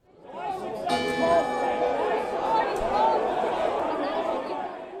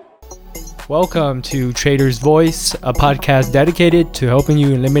Welcome to Trader's Voice, a podcast dedicated to helping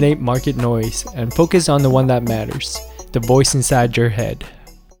you eliminate market noise and focus on the one that matters, the voice inside your head.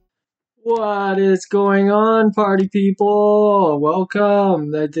 What is going on, party people?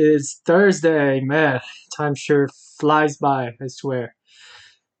 Welcome. It is Thursday. Man, time sure flies by, I swear.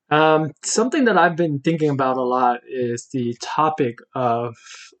 Something that I've been thinking about a lot is the topic of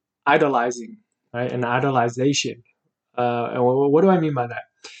idolizing, right? And idolization. And what do I mean by that?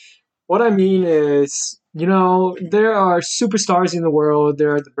 What I mean is, there are superstars in the world.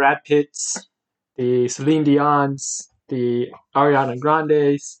 There are the Brad Pitts, the Celine Dion's, the Ariana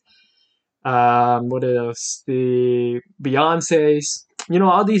Grande's, what else? The Beyonce's.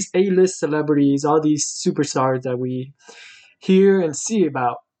 All these A-list celebrities, all these superstars that we hear and see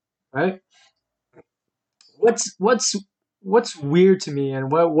about, right? What's weird to me, and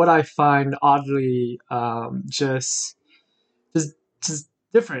what I find oddly just just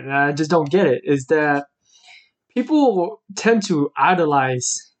different, and I just don't get it, is that people tend to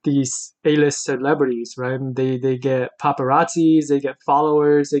idolize these A-list celebrities, right? They get paparazzis, they get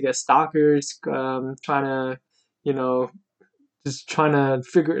followers, they get stalkers, trying to, you know, just trying to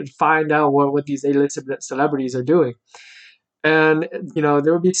find out what these A-list celebrities are doing. And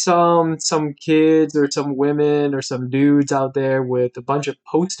there would be some kids or some women or some dudes out there with a bunch of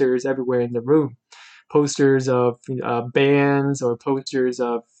posters everywhere in the room, posters of bands or posters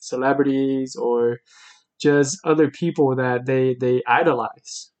of celebrities or just other people that they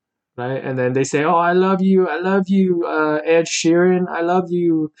idolize, right? And then they say, "Oh, I love you, Ed Sheeran, I love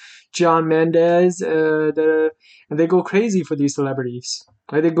you, John Mendes," and they go crazy for these celebrities,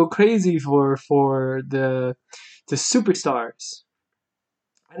 right? They go crazy for the superstars,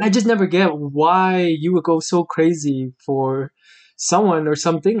 and I just never get why you would go so crazy for someone or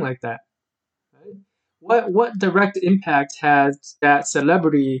something like that. Right? What direct impact has that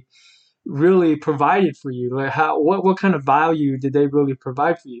celebrity really provided for you? Like what kind of value did they really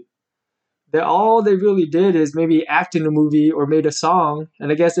provide for you? That all they really did is maybe act in a movie or made a song,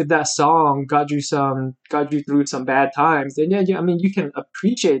 and I guess if that song got you through some bad times, then yeah, I mean you can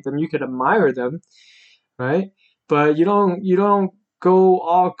appreciate them, you can admire them, right? But you don't go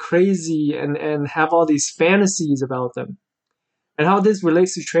all crazy and have all these fantasies about them. And how this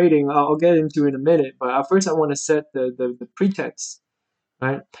relates to trading, I'll get into in a minute. But first, I want to set the pretense,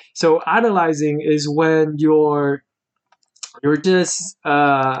 right? So idolizing is when you're just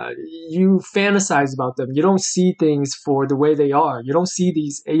you fantasize about them. You don't see things for the way they are. You don't see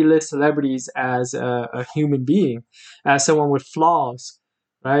these A-list celebrities as a human being, as someone with flaws,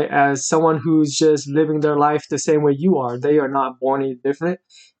 right? As someone who's just living their life the same way you are. They are not born any different.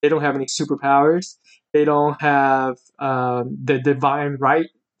 They don't have any superpowers. They don't have the divine right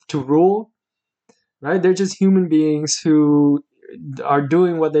to rule, right? They're just human beings who are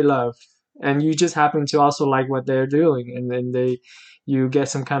doing what they love, and you just happen to also like what they're doing, and then you get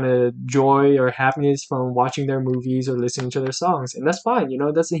some kind of joy or happiness from watching their movies or listening to their songs, and that's fine.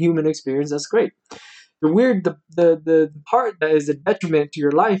 That's a human experience. That's great. The part that is a detriment to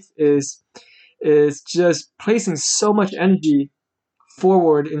your life is just placing so much energy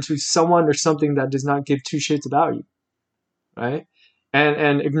forward into someone or something that does not give two shits about you, right?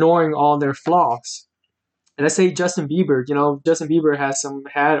 And ignoring all their flaws. And let's say Justin Bieber, Justin Bieber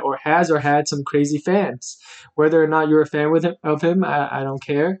has or had some crazy fans. Whether or not you're a fan of him, I don't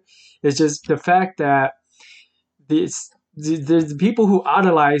care. It's just the fact that the people who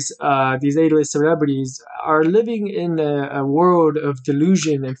idolize these A-list celebrities are living in a world of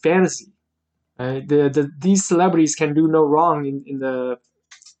delusion and fantasy. Right? These celebrities can do no wrong in the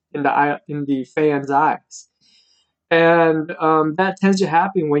fans' eyes. And that tends to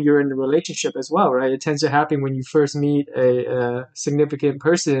happen when you're in a relationship as well, right? It tends to happen when you first meet a significant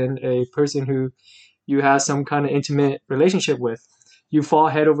person, a person who you have some kind of intimate relationship with. You fall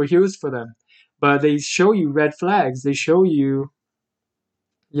head over heels for them, but they show you red flags. They show you,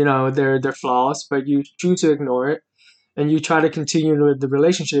 their flaws, but you choose to ignore it, and you try to continue with the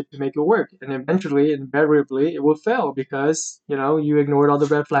relationship to make it work. And eventually, invariably, it will fail because you ignored all the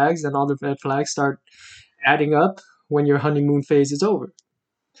red flags, and all the red flags start adding up when your honeymoon phase is over.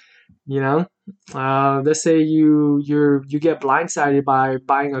 Let's say you get blindsided by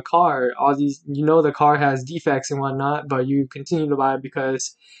buying a car. All these, the car has defects and whatnot, but you continue to buy it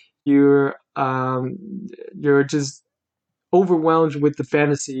because you're just overwhelmed with the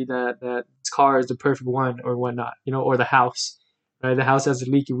fantasy that this car is the perfect one or whatnot. Or the house, right? The house has a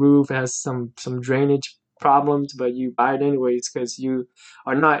leaky roof, it has some drainage problems, but you buy it anyways because you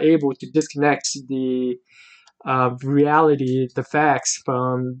are not able to disconnect the reality, the facts,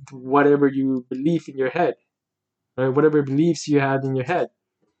 from whatever you believe in your head, right? Whatever beliefs you had in your head.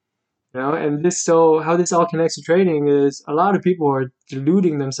 And this so how this all connects to trading is a lot of people are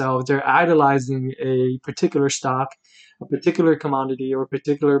deluding themselves. They're idolizing a particular stock, a particular commodity, or a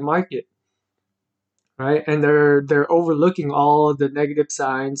particular market, right? And they're overlooking all the negative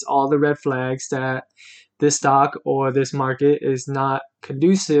signs, all the red flags that this stock or this market is not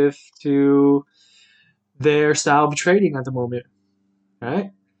conducive to their style of trading at the moment,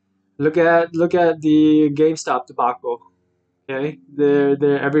 right? Look at the GameStop debacle. Okay,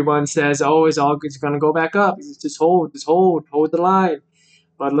 there. Everyone says, "Oh, it's gonna go back up. Just hold the line."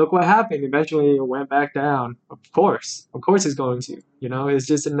 But look what happened. Eventually, it went back down. Of course, it's going to. It's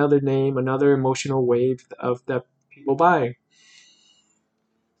just another name, another emotional wave of the people buying.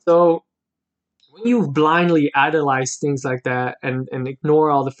 So when you blindly idolize things like that and ignore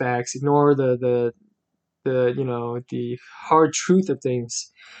all the facts, ignore the hard truth of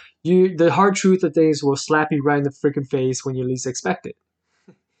things, the hard truth of things will slap you right in the freaking face when you least expect it.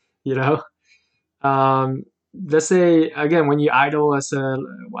 You know, let's say again when you idolize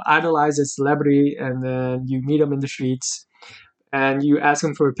a celebrity and then you meet them in the streets and you ask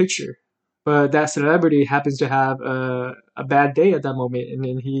them for a picture, but that celebrity happens to have a bad day at that moment, and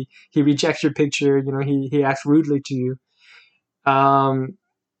then he rejects your picture. He acts rudely to you. Um,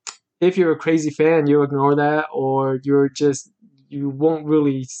 if you're a crazy fan, you'll ignore that, or you won't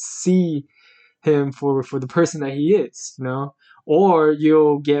really see him for the person that he is, or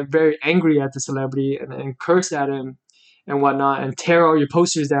you'll get very angry at the celebrity and curse at him and whatnot and tear all your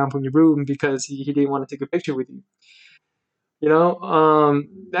posters down from your room because he didn't want to take a picture with you.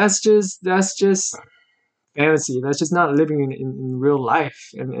 That's just fantasy. That's just not living in real life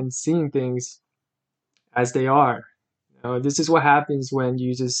and seeing things as they are. This is what happens when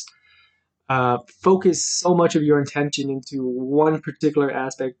you just focus so much of your intention into one particular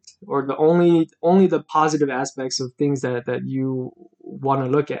aspect, or the only the positive aspects of things that you want to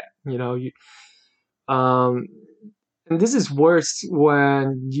look at. Um, and this is worse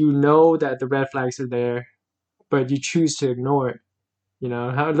when you know that the red flags are there, but you choose to ignore it.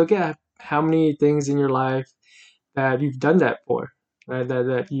 Look at how many things in your life that you've done that for, right?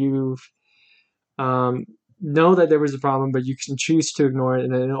 That you've um, know that there was a problem, but you can choose to ignore it,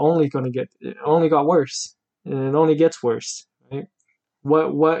 and then it only got worse, and it only gets worse, right?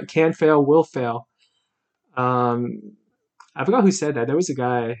 What can fail will fail. Um, I forgot who said that. There was a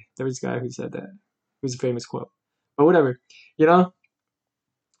guy who said that. It was a famous quote, but whatever. You know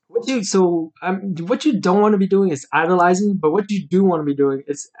what you don't want to be doing is idolizing, but what you do want to be doing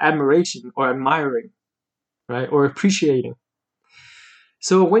is admiration or admiring, right? Or appreciating.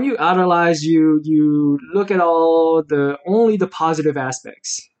 So when you idolize, you look at only the positive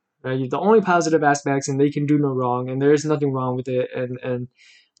aspects, right? The only positive aspects, and they can do no wrong, and there is nothing wrong with it. And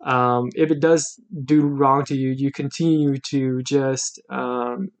if it does do wrong to you, you continue to just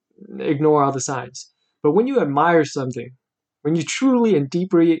ignore all the signs. But when you admire something, when you truly and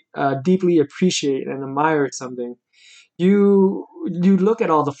deeply appreciate and admire something, you look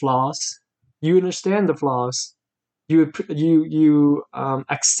at all the flaws, you understand the flaws, you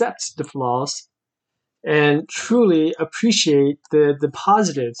accept the flaws and truly appreciate the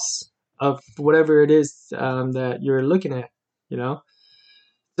positives of whatever it is that you're looking at. You know,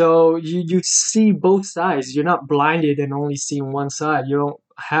 so you see both sides. You're not blinded and only seeing one side. You don't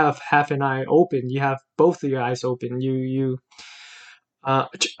have half an eye open. You have both of your eyes open. You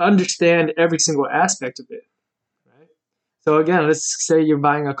understand every single aspect of it. Right. So again, let's say you're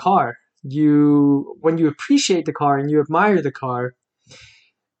buying a car. When you appreciate the car and you admire the car,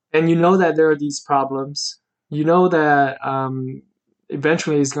 and you know that there are these problems, you know that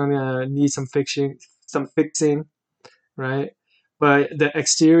eventually it's going to need some fixing, right? But the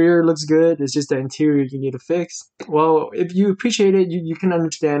exterior looks good. It's just the interior you need to fix. Well, if you appreciate it, you can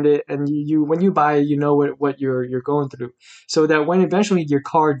understand it, and when you buy it, you know what you're going through, so that when eventually your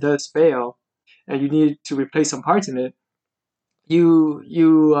car does fail, and you need to replace some parts in it, you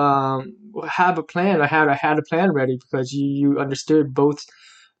have a plan. I had a plan ready because you understood both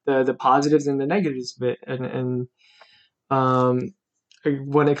the positives and the negatives of it. And um,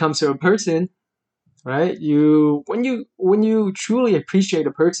 when it comes to a person, right? When you truly appreciate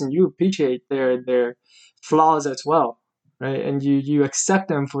a person, you appreciate their flaws as well, right? And you accept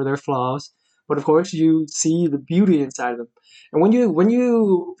them for their flaws, but of course you see the beauty inside of them. And when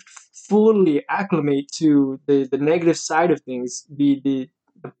you fully acclimate to the negative side of things, the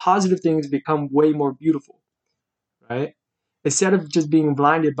positive things become way more beautiful, right? Instead of just being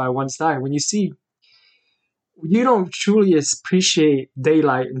blinded by one side. When you don't truly appreciate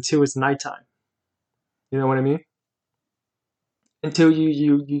daylight until it's nighttime. You know what I mean? Until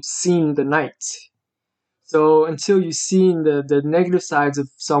you've seen the night. So until you've seen the negative sides of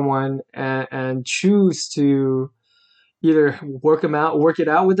someone and choose to either work it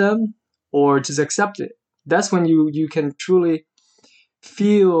out with them, or just accept it, that's when you can truly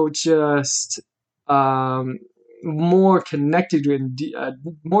feel just um, more connected and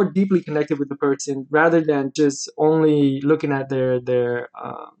more deeply connected with the person, rather than just only looking at their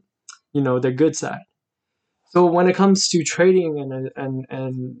good side. So when it comes to trading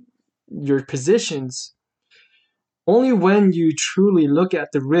and your positions, only when you truly look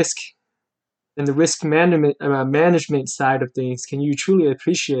at the risk and the management side of things can you truly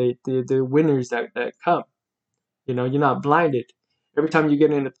appreciate the winners that come. You're not blinded. Every time you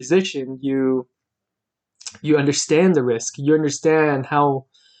get in a position, you understand the risk. You understand how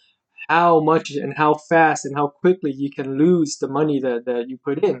much and how fast and how quickly you can lose the money that you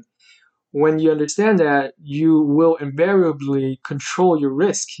put in. When you understand that, you will invariably control your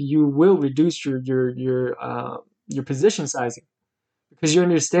risk. You will reduce your position sizing, because you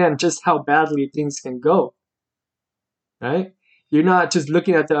understand just how badly things can go, right? You're not just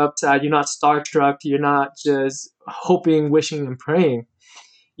looking at the upside. You're not starstruck. You're not just hoping, wishing, and praying.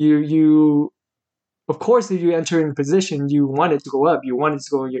 You of course, if you enter in a position, you want it to go up. You want it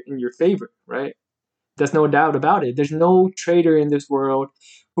to go in your favor, right? There's no doubt about it. There's no trader in this world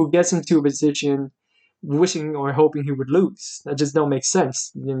who gets into a position wishing or hoping he would lose. That just don't make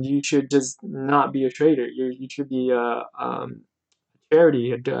sense. Then you should just not be a trader. You should be a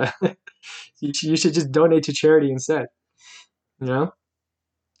charity. You should just donate to charity instead. You know.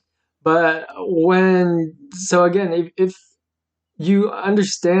 But so again, if you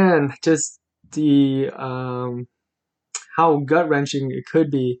understand just the how gut wrenching it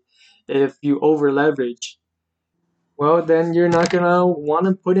could be if you over leverage, well, then you're not gonna want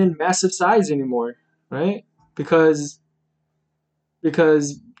to put in massive size anymore, right? Because a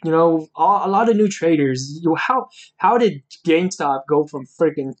lot of new traders. How did GameStop go from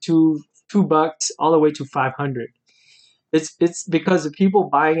freaking $2 all the way to 500? It's because of people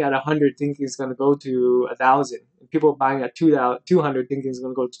buying at 100 thinking it's gonna go to 1,000, people buying at 200 thinking it's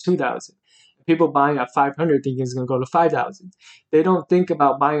gonna go to 2,000. People buying at 500 thinking it's going to go to 5,000. They don't think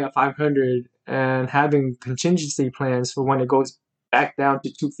about buying at 500 and having contingency plans for when it goes back down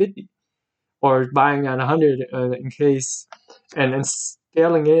to 250, or buying at 100 in case, and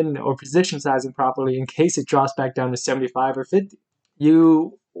scaling in or position sizing properly in case it drops back down to 75 or 50.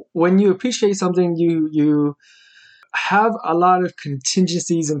 When you appreciate something, you have a lot of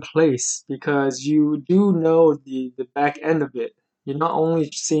contingencies in place, because you do know the back end of it. You're not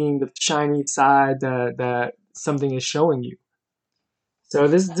only seeing the shiny side that something is showing you. So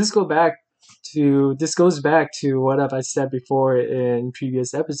this goes back to what have I said before in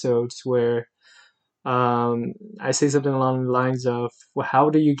previous episodes, where I say something along the lines of, well, how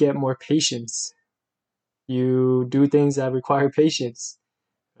do you get more patience? You do things that require patience,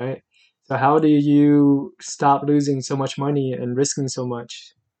 right? So how do you stop losing so much money and risking so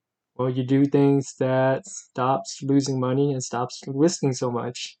much? Well, you do things that stops losing money and stops risking so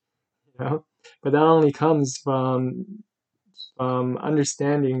much, you know. But that only comes from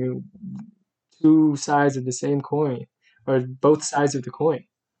understanding two sides of the same coin, or both sides of the coin.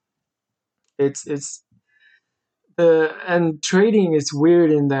 It's the and trading is weird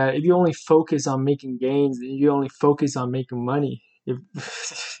in that if you only focus on making gains, you only focus on making money. If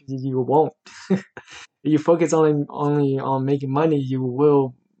you won't. If you focus only on making money, you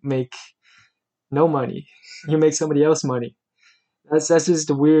will make no money. You make somebody else money. That's just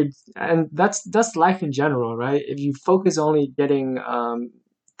the weird, and that's life in general, right? If you focus only getting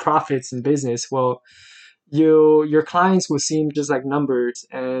profits in business, well, your clients will seem just like numbers,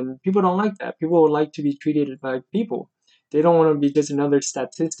 and people don't like that. People would like to be treated like people. They don't want to be just another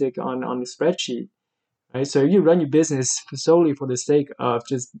statistic on the spreadsheet, right? So if you run your business solely for the sake of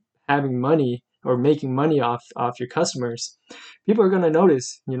just having money or making money off your customers, people are going to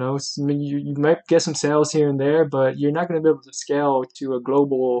notice. You might get some sales here and there, but you're not going to be able to scale to a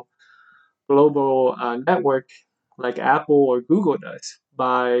global network like Apple or Google does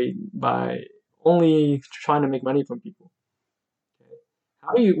by only trying to make money from people.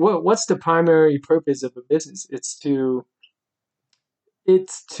 What's the primary purpose of a business? It's to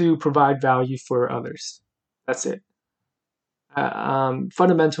provide value for others. That's it.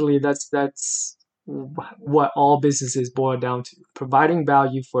 Fundamentally, that's what all businesses boil down to: providing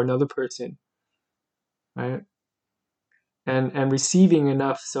value for another person, right? And receiving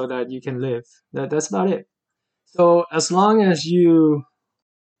enough so that you can live. That's about it. So as long as you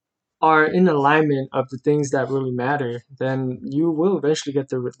are in alignment of the things that really matter, then you will eventually get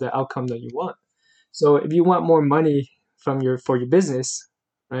the outcome that you want. So if you want more money for your business,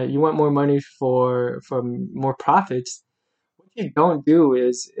 right? You want more money for more profits. What you don't do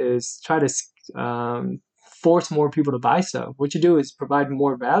is try to force more people to buy stuff. What you do is provide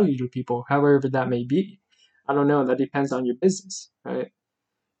more value to people, however that may be. I don't know. That depends on your business, right?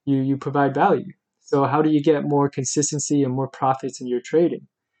 You provide value. So how do you get more consistency and more profits in your trading?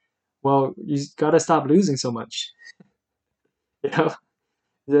 Well, you got to stop losing so much. You know,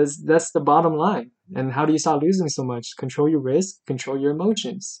 that's the bottom line. And how do you stop losing so much? Control your risk, control your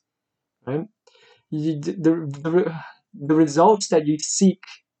emotions, right? The results that you seek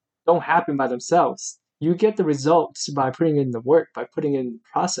don't happen by themselves. You get the results by putting in the work, by putting in the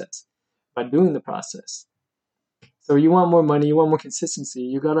process, by doing the process. So you want more money, you want more consistency.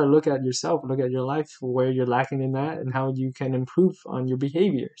 You gotta look at yourself, look at your life, where you're lacking in that, and how you can improve on your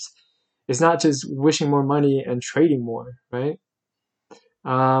behaviors. It's not just wishing more money and trading more, right?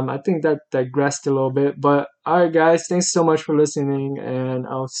 I think that digressed a little bit, but all right, guys, thanks so much for listening, and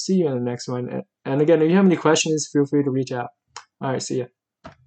I'll see you in the next one. And again, if you have any questions, feel free to reach out. All right, see ya.